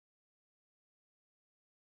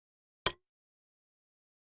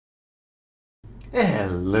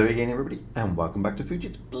Hello again everybody and welcome back to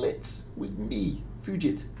Fujit's Blitz with me,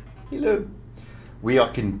 Fujit. Hello. We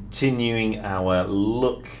are continuing our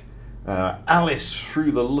look, Alice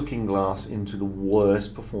through the looking glass into the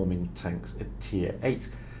worst performing tanks at Tier 8.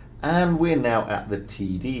 And we're now at the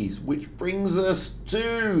TDs, which brings us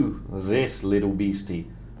to this little beastie,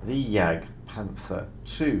 the Jagdpanter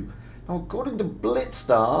II. Now according to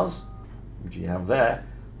Blitzstars, which you have there,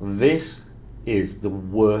 this is the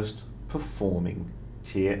worst performing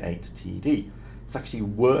Tier 8 TD. It's actually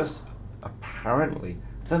worse, apparently,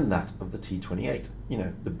 than that of the T28, you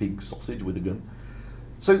know, the big sausage with a gun.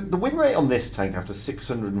 So the win rate on this tank after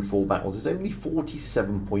 604 battles is only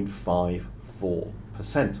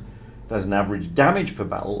 47.54%. It has an average damage per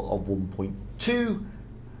battle of 1.2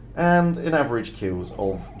 and an average kills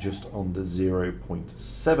of just under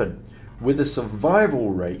 0.7, with a survival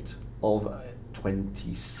rate of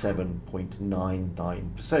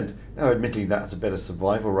 27.99%. Now admittedly that's a better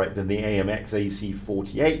survival rate than the AMX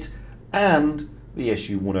AC48 and the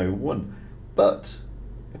SU101, but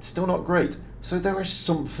it's still not great. So there is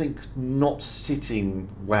something not sitting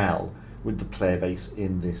well with the player base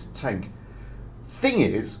in this tank. Thing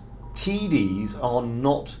is, TDs are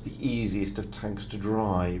not the easiest of tanks to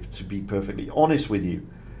drive, to be perfectly honest with you.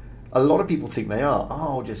 A lot of people think they are.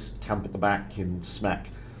 Oh, just camp at the back and smack.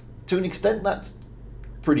 To an extent, that's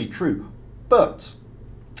pretty true. But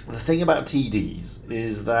the thing about TDs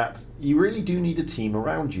is that you really do need a team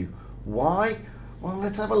around you. Why? Well,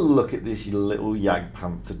 let's have a look at this little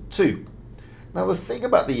Jagdpanter II. Now, the thing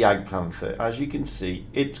about the Jagdpanter, as you can see,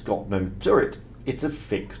 it's got no turret. It's a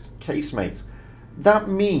fixed casemate. That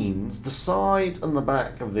means the side and the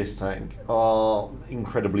back of this tank are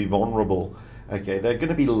incredibly vulnerable. Okay, they're going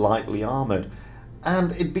to be lightly armoured.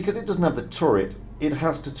 And because it doesn't have the turret, it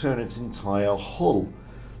has to turn its entire hull.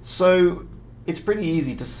 So it's pretty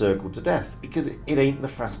easy to circle to death because it ain't the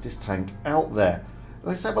fastest tank out there.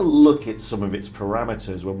 Let's have a look at some of its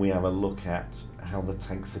parameters when we have a look at how the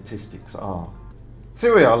tank statistics are.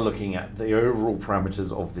 So we are looking at the overall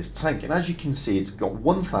parameters of this tank, and as you can see, it's got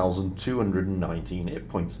 1,219 hit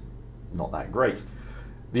points. Not that great.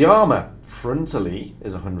 The armour frontally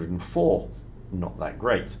is 104. Not that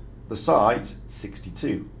great. The sides,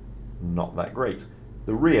 62. Not that great.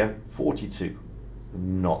 The rear, 42.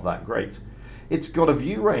 Not that great. It's got a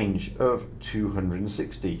view range of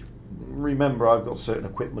 260. Remember, I've got certain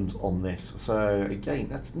equipment on this, so again,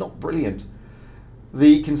 that's not brilliant.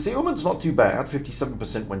 The concealment's not too bad,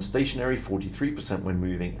 57% when stationary, 43% when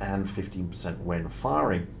moving, and 15% when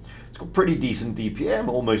firing. It's got pretty decent DPM,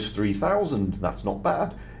 almost 3,000, that's not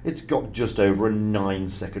bad. It's got just over a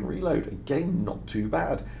 9-second reload, again, not too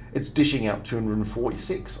bad. It's dishing out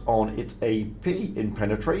 246 on its AP in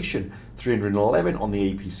penetration, 311 on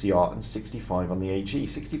the APCR, and 65 on the HE.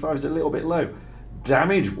 65 is a little bit low.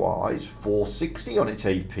 Damage-wise, 460 on its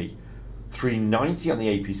AP, 390 on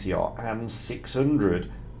the APCR, and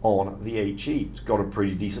 600 on the HE. It's got a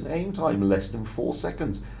pretty decent aim time, less than 4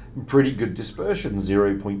 seconds. Pretty good dispersion,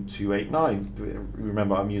 0.289.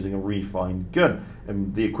 Remember, I'm using a refined gun,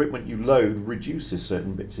 and the equipment you load reduces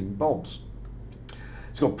certain bits and bobs.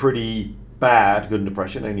 It's got pretty bad gun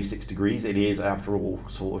depression, only 6 degrees. It is, after all,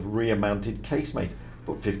 sort of rear-mounted casemate,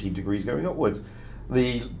 but 15 degrees going upwards.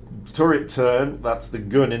 The turret turn, that's the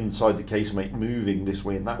gun inside the casemate moving this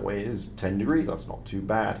way and that way, is 10 degrees. That's not too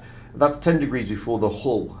bad. That's 10 degrees before the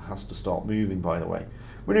hull has to start moving, by the way.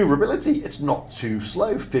 Maneuverability, it's not too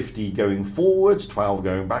slow, 50 going forwards, 12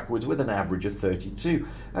 going backwards, with an average of 32.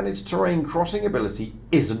 And its terrain crossing ability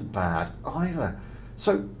isn't bad either.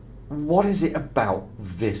 So what is it about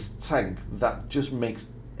this tank that just makes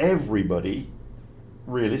everybody,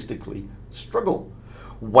 realistically, struggle?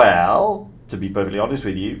 Well, to be perfectly honest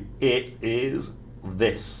with you, it is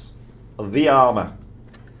this, the armour.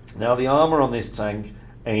 Now the armour on this tank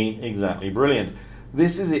ain't exactly brilliant.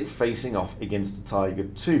 This is it facing off against the Tiger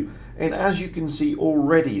II, and as you can see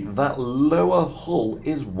already, that lower hull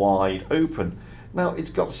is wide open. Now it's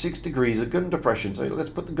got 6 degrees of gun depression, so let's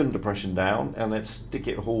put the gun depression down and let's stick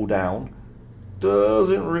it hull down.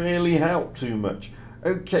 Doesn't really help too much.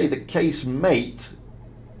 Okay, the casemate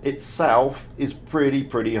itself is pretty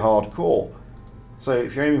hardcore. So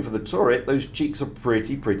if you're aiming for the turret, those cheeks are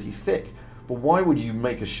pretty thick. But why would you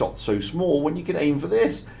make a shot so small when you can aim for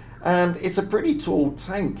this? And it's a pretty tall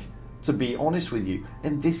tank, to be honest with you.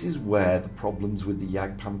 And this is where the problems with the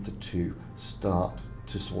Jagdpanter II start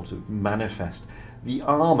to sort of manifest. The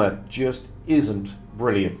armour just isn't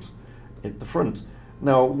brilliant at the front.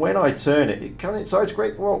 Now, when I turn it, can it sides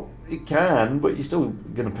great? Well, it can, but you're still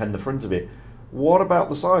going to pen the front of it. What about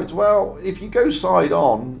the sides? Well, if you go side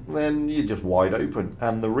on, then you're just wide open.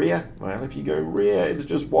 And the rear? Well, if you go rear, it's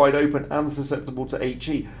just wide open and susceptible to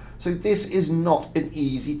HE. So this is not an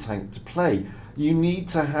easy tank to play. You need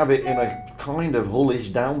to have it in a kind of hullish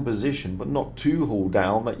down position, but not too hull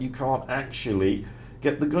down that you can't actually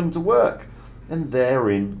get the gun to work. And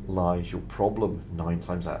therein lies your problem 9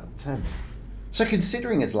 times out of 10. So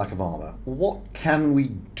considering its lack of armor, what can we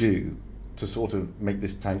do to sort of make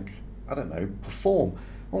this tank, I don't know, perform?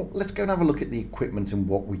 Well, let's go and have a look at the equipment and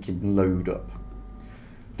what we can load up.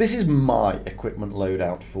 This is my equipment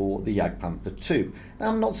loadout for the Jagdpanter II. Now,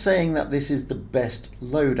 I'm not saying that this is the best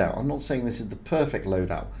loadout. I'm not saying this is the perfect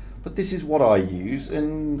loadout, but this is what I use,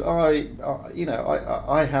 and I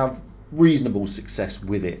have reasonable success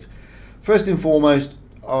with it. First and foremost,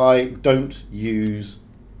 I don't use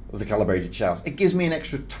the calibrated shells. It gives me an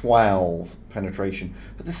extra 12 penetration.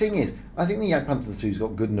 But the thing is, I think the Jagdpanter II's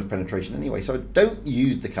got good enough penetration anyway, so I don't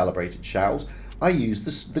use the calibrated shells. I use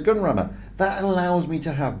the gun rammer. That allows me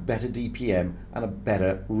to have better DPM and a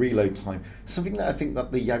better reload time. Something that I think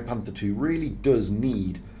that the Jagdpanter II really does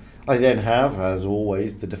need. I then have, as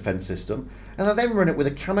always, the defense system, and I then run it with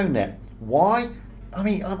a camo net. Why? I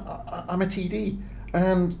mean, I'm a TD,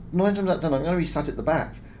 and 9 times out of 10 I'm going to be sat at the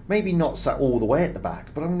back. Maybe not sat all the way at the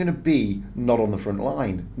back, but I'm going to be not on the front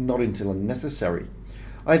line, not until unnecessary.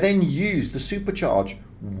 I then use the supercharge.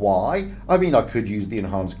 Why? I mean, I could use the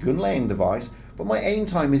enhanced gun laying device, but my aim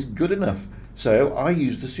time is good enough. So I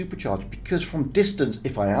use the supercharge because from distance,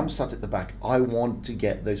 if I am sat at the back, I want to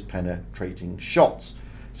get those penetrating shots.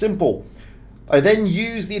 Simple. I then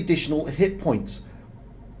use the additional hit points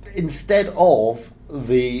instead of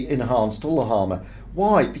the enhanced hull armor.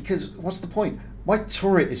 Why? Because what's the point? My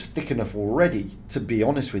turret is thick enough already, to be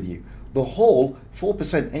honest with you. The hull,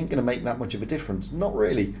 4% ain't going to make that much of a difference. Not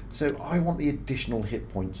really. So I want the additional hit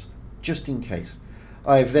points, just in case.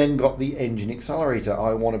 I've then got the engine accelerator.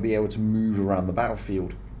 I want to be able to move around the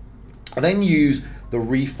battlefield. I then use the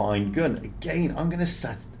refined gun. Again, I'm going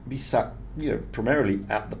to be sat, primarily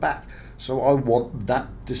at the back. So I want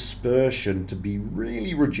that dispersion to be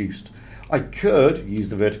really reduced. I could use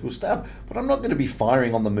the vertical stab, but I'm not going to be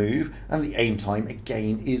firing on the move, and the aim time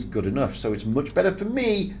again is good enough. So it's much better for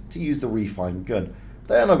me to use the refined gun.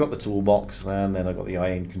 Then I've got the toolbox, and then I've got the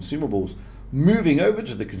iron consumables. Moving over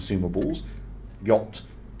to the consumables, got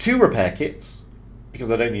 2 repair kits, because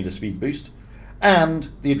I don't need a speed boost, and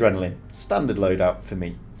the adrenaline, standard loadout for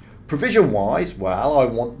me. Provision wise, well, I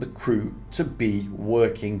want the crew to be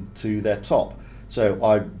working to their top. So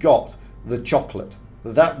I've got the chocolate.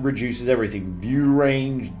 That reduces everything, view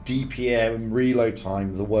range, DPM, reload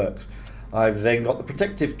time, the works. I've then got the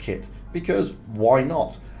protective kit, because why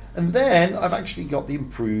not? And then I've actually got the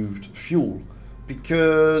improved fuel,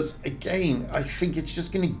 because again, I think it's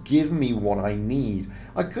just going to give me what I need.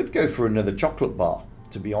 I could go for another chocolate bar,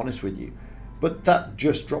 to be honest with you, but that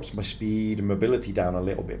just drops my speed and mobility down a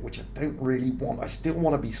little bit, which I don't really want. I still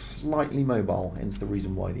want to be slightly mobile, hence the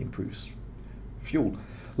reason why the improved fuel.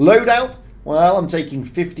 Loadout. Well, I'm taking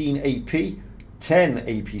 15 AP, 10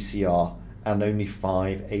 APCR, and only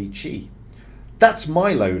 5 HE. That's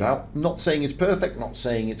my loadout. Not saying it's perfect, not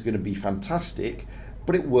saying it's going to be fantastic,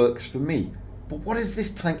 but it works for me. But what is this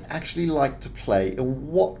tank actually like to play, and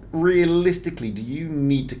what realistically do you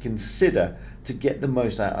need to consider to get the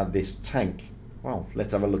most out of this tank? Well,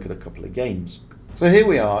 let's have a look at a couple of games. So here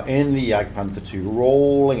we are in the Jagdpanter II,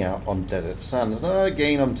 rolling out on desert sands. Now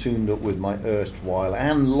again, I'm tuned up with my erstwhile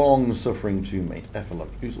and long-suffering teammate Ephelon,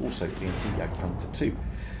 who's also in the Jagdpanter II.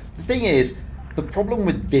 The thing is, the problem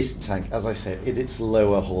with this tank, as I said, is its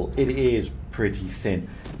lower hull. It is pretty thin.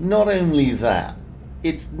 Not only that,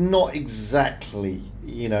 it's not exactly,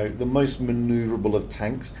 the most maneuverable of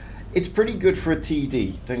tanks. It's pretty good for a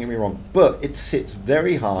TD, don't get me wrong, but it sits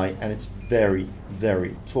very high and it's very,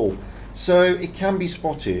 very tall. So it can be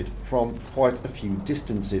spotted from quite a few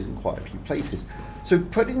distances and quite a few places. So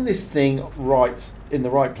putting this thing right in the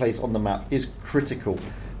right place on the map is critical.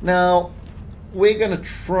 Now, we're going to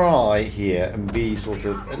try here and be sort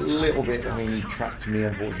of a little bit, he trapped me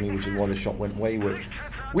unfortunately, which is why the shot went wayward.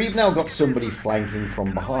 We've now got somebody flanking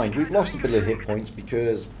from behind. We've lost a bit of hit points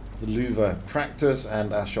because the louver tracked us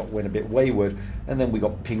and our shot went a bit wayward, and then we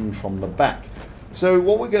got pinged from the back. So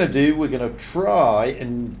what we're going to do, we're going to try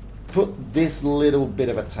and put this little bit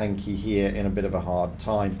of a tanky here in a bit of a hard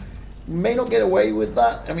time. May not get away with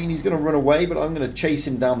that. He's going to run away, but I'm going to chase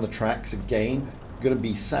him down the tracks again. I'm going to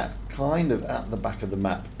be sat kind of at the back of the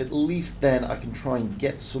map. At least then I can try and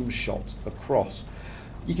get some shot across.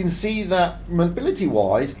 You can see that mobility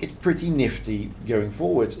wise, it's pretty nifty going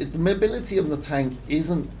forwards. The mobility on the tank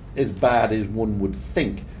isn't as bad as one would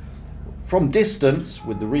think. from distance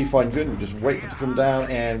with the refined gun, we just wait for it to come down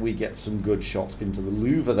and we get some good shots into the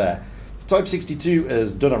louver there. Type 62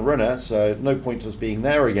 has done a runner, so no point to us being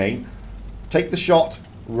there again. Take the shot,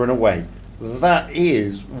 run away. That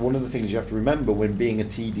is one of the things you have to remember when being a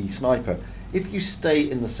TD sniper. If you stay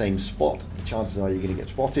in the same spot, the chances are you're going to get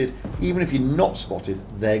spotted. Even if you're not spotted,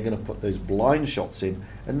 they're going to put those blind shots in.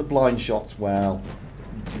 And the blind shots, well,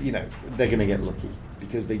 you know, they're going to get lucky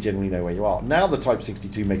because they generally know where you are. Now the Type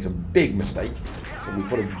 62 makes a big mistake. So we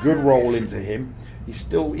put a good roll into him. He's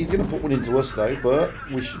going to put one into us though, but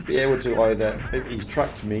we should be able to either, he's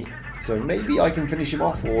tracked me, so maybe I can finish him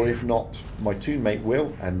off, or if not, my teammate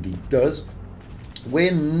will, and he does.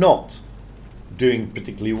 We're not doing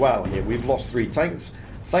particularly well here. We've lost 3 tanks.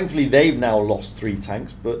 Thankfully, they've now lost 3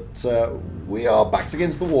 tanks, but we are backs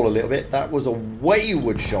against the wall a little bit. That was a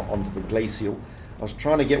wayward shot onto the glacial. I was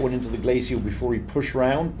trying to get one into the glacial before he pushed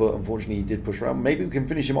round, but unfortunately he did push round. Maybe we can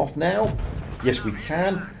finish him off now. Yes, we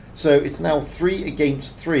can. So it's now 3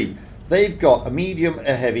 against 3. They've got a medium,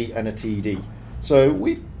 a heavy, and a TD. So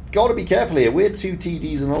we've got to be careful here. We're 2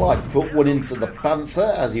 TDs and a light. Put one into the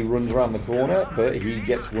Panther as he runs around the corner, but he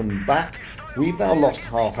gets one back. We've now lost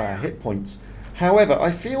half our hit points. However,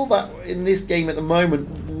 I feel that in this game at the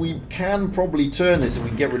moment, we can probably turn this and we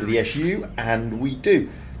can get rid of the SU, and we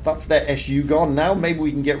do. That's their SU gone. Now maybe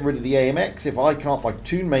we can get rid of the AMX. If I can't, my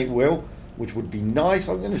teammate will, which would be nice.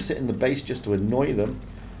 I'm going to sit in the base just to annoy them.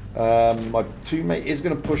 My teammate is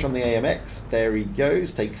going to push on the AMX. There he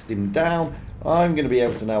goes, takes him down. I'm going to be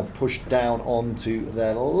able to now push down onto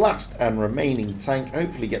their last and remaining tank.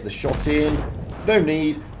 Hopefully get the shot in. No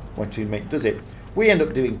need. My teammate does it. We end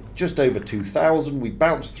up doing just over 2,000. We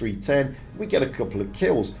bounce 310. We get a couple of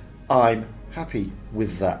kills. I'm happy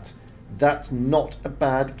with that. That's not a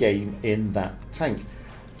bad game in that tank.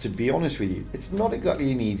 To be honest with you, it's not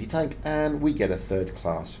exactly an easy tank, and we get a 3rd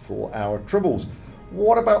class for our troubles.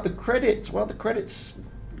 What about the credits? Well, the credits,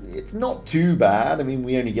 it's not too bad. I mean,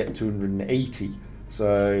 we only get 280,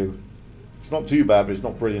 so it's not too bad, but it's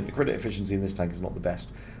not brilliant. The credit efficiency in this tank is not the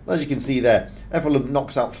best. As you can see there, Evelyn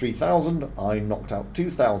knocks out 3,000, I knocked out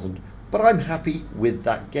 2,000, but I'm happy with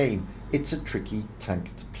that game. It's a tricky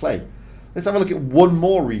tank to play. Let's have a look at one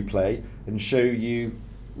more replay and show you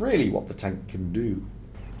really what the tank can do.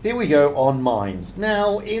 Here we go on mines.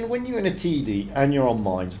 Now, when you're in a TD and you're on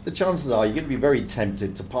mines, the chances are you're going to be very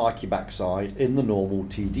tempted to park your backside in the normal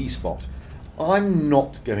TD spot. I'm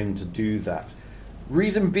not going to do that.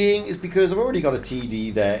 Reason being is because I've already got a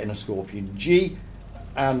TD there in a Scorpion G,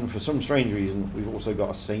 and for some strange reason, we've also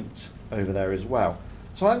got a Saint over there as well.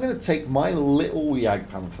 So I'm going to take my little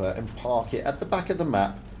Jagdpanter and park it at the back of the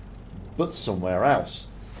map, but somewhere else.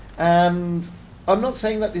 And I'm not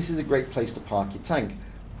saying that this is a great place to park your tank,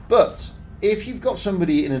 but if you've got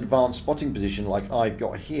somebody in an advanced spotting position like I've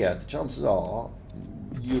got here, the chances are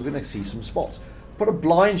you're going to see some spots. Put a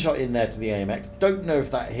blind shot in there to the AMX. Don't know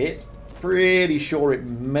if that hit. Pretty sure it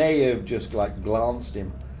may have just like glanced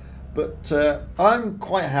him. But I'm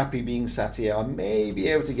quite happy being sat here. I may be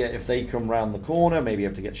able to get, if they come round the corner, maybe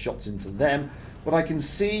able to get shots into them. But I can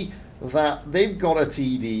see that they've got a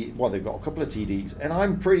TD, well, they've got a couple of TDs, and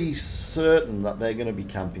I'm pretty certain that they're going to be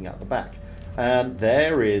camping at the back. And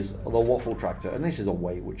there is the waffle tractor, and this is a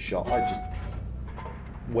wayward shot.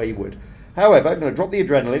 Wayward. However, I'm going to drop the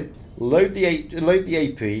adrenaline, load the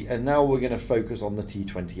AP, and now we're going to focus on the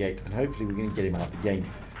T28, and hopefully we're going to get him out of the game.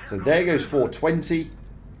 So there goes 420.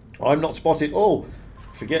 I'm not spotted. Oh,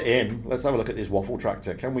 forget him. Let's have a look at this waffle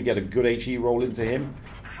tractor. Can we get a good HE roll into him?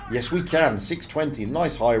 Yes, we can. 620.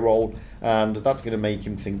 Nice high roll. And that's going to make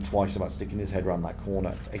him think twice about sticking his head around that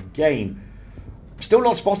corner. Again, still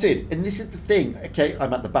not spotted. And this is the thing. Okay,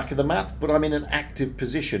 I'm at the back of the map, but I'm in an active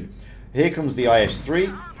position. Here comes the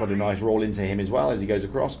IS-3. Put a nice roll into him as well as he goes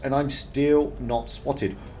across. And I'm still not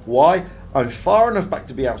spotted. Why? I'm far enough back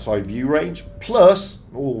to be outside view range. Plus,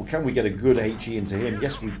 oh, can we get a good HE into him?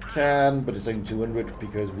 Yes, we can, but it's only 200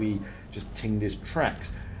 because we just tinged his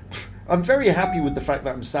tracks. I'm very happy with the fact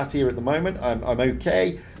that I'm sat here at the moment. I'm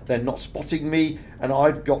okay. They're not spotting me, and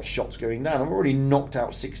I've got shots going down. I've already knocked out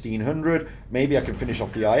 1,600. Maybe I can finish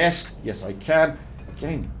off the IS. Yes, I can.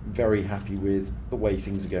 Again, very happy with the way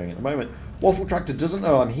things are going at the moment. Waffle Tractor doesn't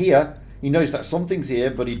know I'm here. He knows that something's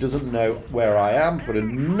here, but he doesn't know where I am. Put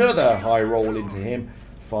another high roll into him.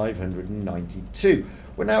 592.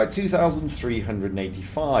 We're now at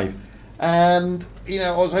 2,385. And, you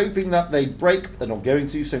know, I was hoping that they'd break, but they're not going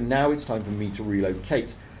to. So now it's time for me to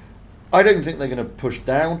relocate. I don't think they're going to push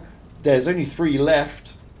down. There's only 3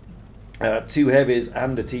 left. 2 heavies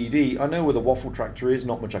and a TD. I know where the waffle tractor is.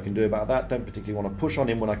 Not much I can do about that. Don't particularly want to push on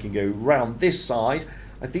him when I can go round this side.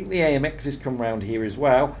 I think the AMXs come round here as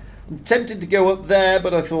well. I'm tempted to go up there,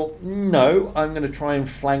 but I thought, no, I'm going to try and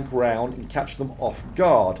flank round and catch them off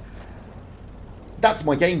guard. That's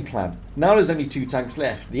my game plan. Now there's only 2 tanks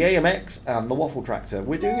left, the AMX and the Waffle Tractor.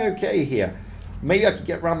 We're doing okay here. Maybe I could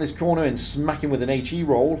get around this corner and smack him with an HE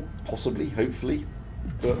roll, possibly, hopefully.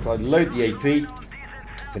 But I'd load the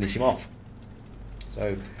AP, finish him off.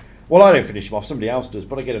 So, well, I don't finish him off, somebody else does,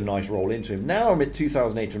 but I get a nice roll into him. Now I'm at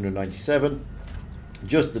 2,897,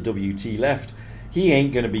 just the WT left. He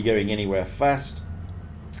ain't going to be going anywhere fast.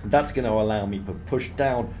 That's going to allow me to push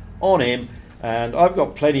down on him, and I've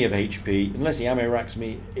got plenty of HP. Unless he ammo racks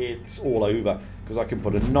me, it's all over, because I can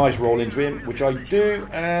put a nice roll into him, which I do,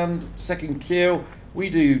 and second kill, we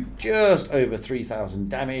do just over 3,000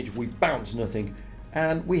 damage, we bounce nothing,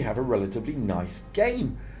 and we have a relatively nice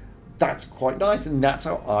game. That's quite nice, and that's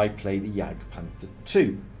how I play the Jagdpanter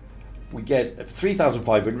II. We get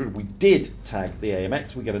 3,500, we did tag the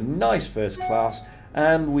AMX, we get a nice first class,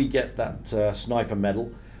 and we get that sniper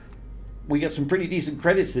medal. We get some pretty decent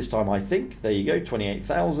credits this time, I think. There you go,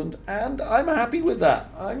 28,000, and I'm happy with that.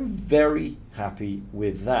 I'm very happy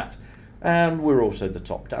with that. And we're also the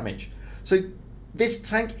top damage. So this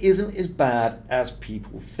tank isn't as bad as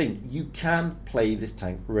people think. You can play this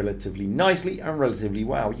tank relatively nicely and relatively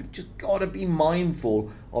well. You've just got to be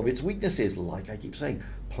mindful of its weaknesses. Like I keep saying,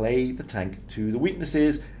 play the tank to the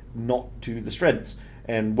weaknesses, not to the strengths.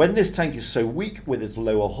 And when this tank is so weak with its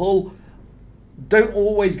lower hull, don't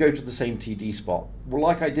always go to the same TD spot. Well,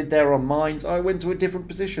 like I did there on mines, I went to a different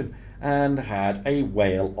position and had a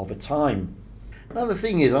whale of a time. Now the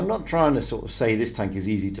thing is, I'm not trying to sort of say this tank is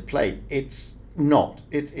easy to play. It's not.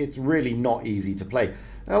 It's really not easy to play.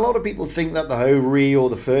 Now, a lot of people think that the Ho-Ri or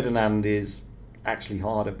the Ferdinand is actually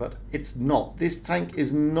harder, but it's not. This tank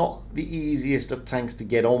is not the easiest of tanks to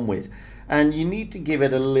get on with, and you need to give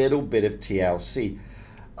it a little bit of TLC.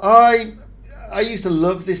 I used to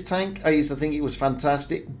love this tank. I used to think it was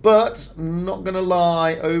fantastic, but not gonna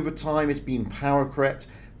lie, over time it's been power crept.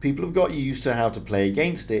 People have got used to how to play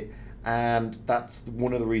against it, and that's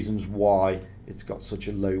one of the reasons why it's got such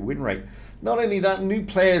a low win rate. Not only that, new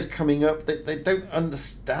players coming up, they don't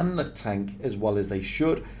understand the tank as well as they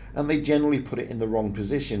should, and they generally put it in the wrong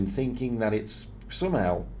position, thinking that it's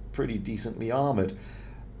somehow pretty decently armoured.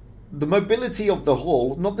 The mobility of the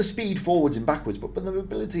hull, not the speed forwards and backwards, but the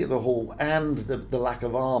mobility of the hull and the lack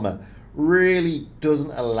of armour really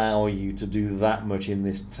doesn't allow you to do that much in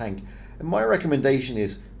this tank. And my recommendation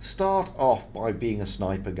is start off by being a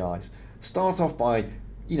sniper, guys. Start off by,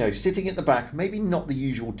 you know, sitting at the back, maybe not the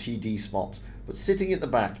usual TD spots, but sitting at the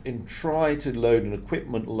back and try to load an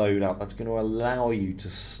equipment loadout that's going to allow you to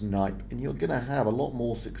snipe, and you're going to have a lot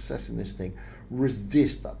more success in this thing.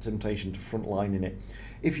 Resist that temptation to frontline in it.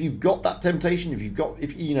 If you've got that temptation,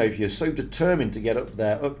 if you're so determined to get up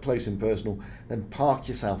there, up close and personal, then park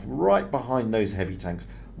yourself right behind those heavy tanks,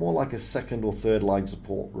 more like a second or third line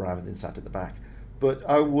support rather than sat at the back. But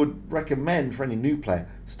I would recommend for any new player,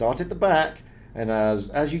 start at the back, and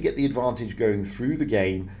as you get the advantage going through the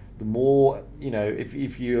game, the more, you know, if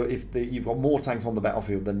you've got more tanks on the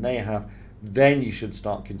battlefield than they have, then you should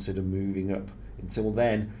start consider moving up. Until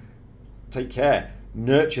then, take care.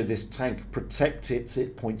 Nurture this tank, protect its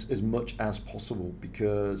hit points as much as possible,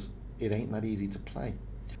 because it ain't that easy to play.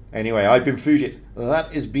 Anyway, I've been Fujit.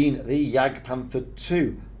 That has been the Jagdpanter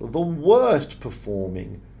II, the worst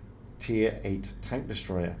performing Tier 8 tank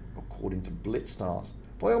destroyer, according to Blitzstars.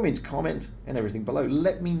 By all means, comment and everything below.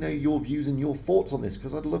 Let me know your views and your thoughts on this,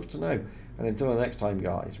 because I'd love to know. And until the next time,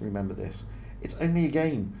 guys, remember this. It's only a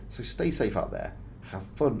game, so stay safe out there. Have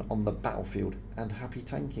fun on the battlefield, and happy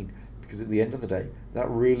tanking. Because at the end of the day, that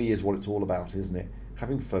really is what it's all about, isn't it?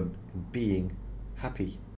 Having fun and being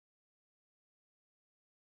happy.